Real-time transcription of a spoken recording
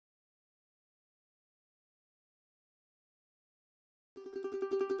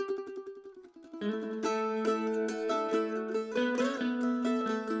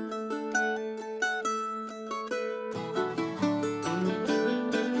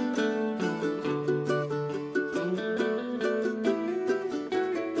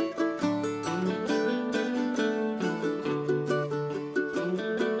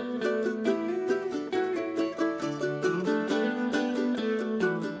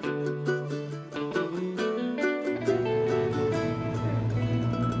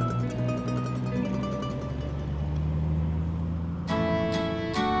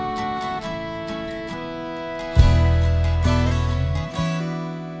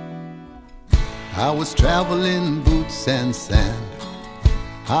I was traveling boots and sand,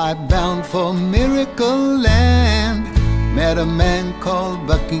 high-bound for Miracle Land. Met a man called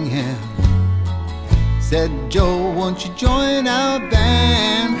Buckingham. Said, Joe, won't you join our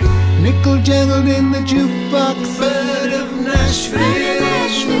band? Nickel jangled in the jukebox. Bird of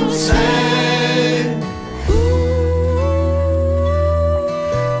Nashville sang.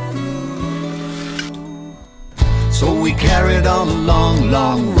 So we carried on a long,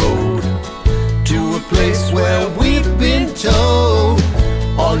 long road to a place where we've been told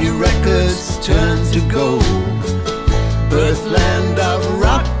all your records turn to gold, birthland of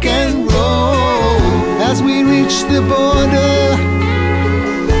rock and roll. As we reached the border,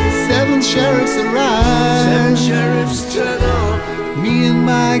 7 sheriffs arrived. 7 sheriffs turn up. Me and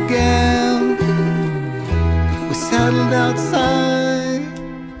my gal, we saddled outside.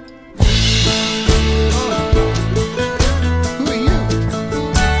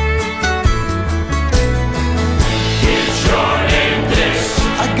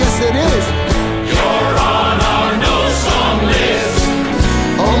 It is. You're on our no song list.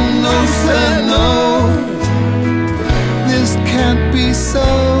 Oh no, sir, no. This can't be so.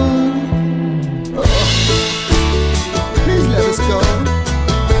 Oh. Please let us go.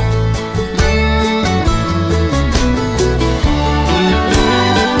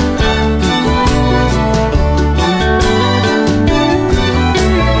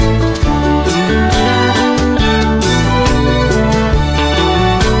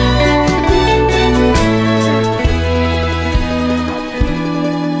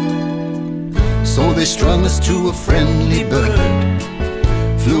 They strung us to a friendly bird,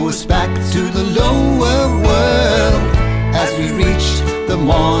 flew us back to the lower world. As we reached the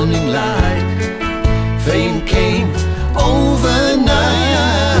morning light, fame came overnight.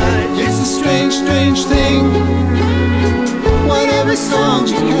 It's a strange, strange thing. Whatever songs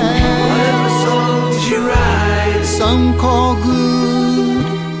you have, whatever songs you write, some call good,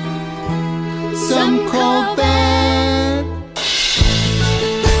 some call bad.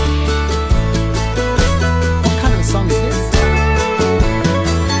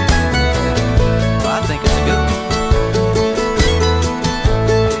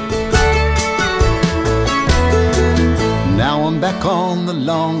 Back on the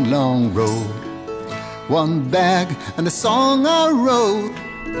long, long road, one bag and a song I wrote,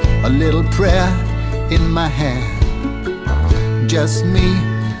 a little prayer in my hand, just me,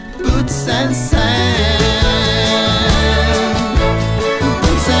 boots and sand.